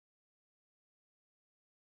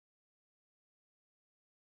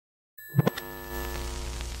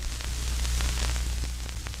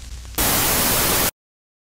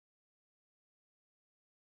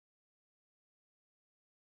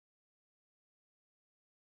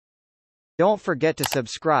Don't forget to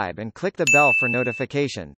subscribe and click the bell for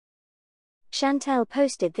notification. Chantel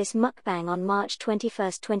posted this mukbang on March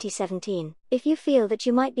 21, 2017. If you feel that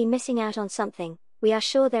you might be missing out on something, we are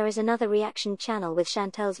sure there is another reaction channel with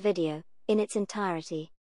Chantel's video, in its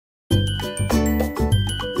entirety.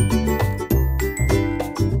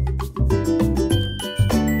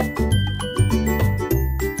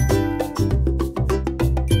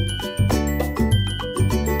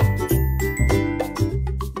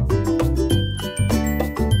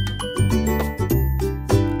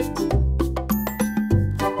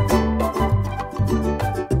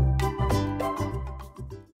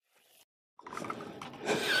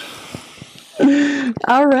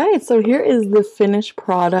 Alright, so here is the finished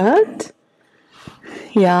product.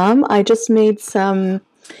 Yum. I just made some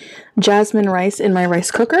jasmine rice in my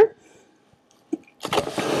rice cooker.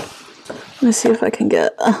 Let me see if I can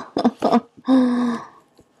get...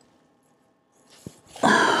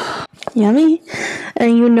 Yummy.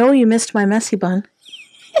 And you know you missed my messy bun.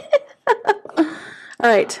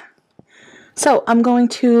 Alright. So I'm going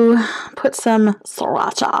to put some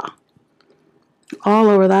sriracha all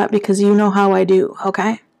over that because you know how I do,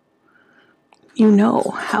 okay? You know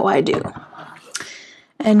how I do.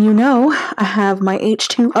 And you know I have my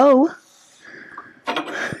H2O.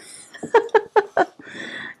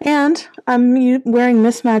 And I'm wearing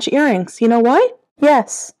mismatched earrings. You know why?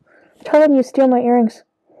 Yes. Tell them you steal my earrings.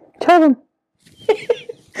 Tell them.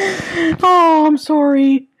 Oh, I'm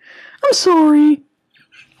sorry. I'm sorry.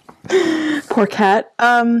 Poor cat.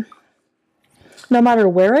 No matter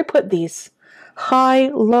where I put these, high,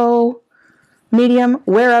 low, medium,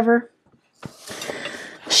 wherever,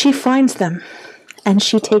 she finds them and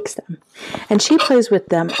she takes them and she plays with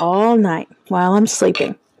them all night while I'm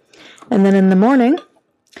sleeping. And then in the morning,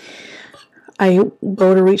 I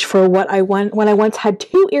go to reach for what I want when I once had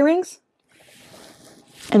 2 earrings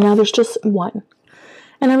and now there's just 1.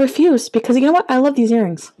 And I refuse because you know what? I love these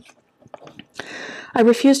earrings. I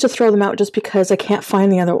refuse to throw them out just because I can't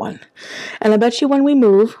find the other one. And I bet you when we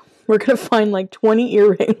move, we're going to find like 20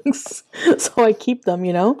 earrings. So I keep them,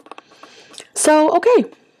 you know. So, okay.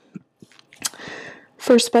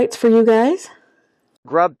 First bites for you guys.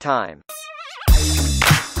 Grub time.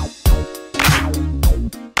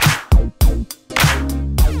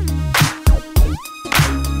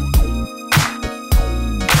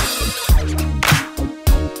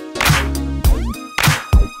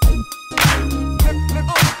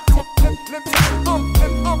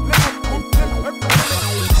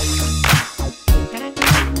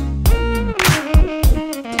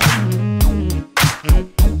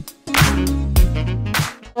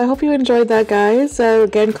 I hope you enjoyed that, guys.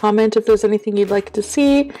 Again, comment if there's anything you'd like to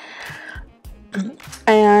see.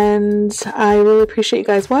 And I really appreciate you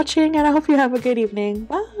guys watching, and I hope you have a good evening.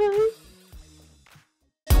 Bye!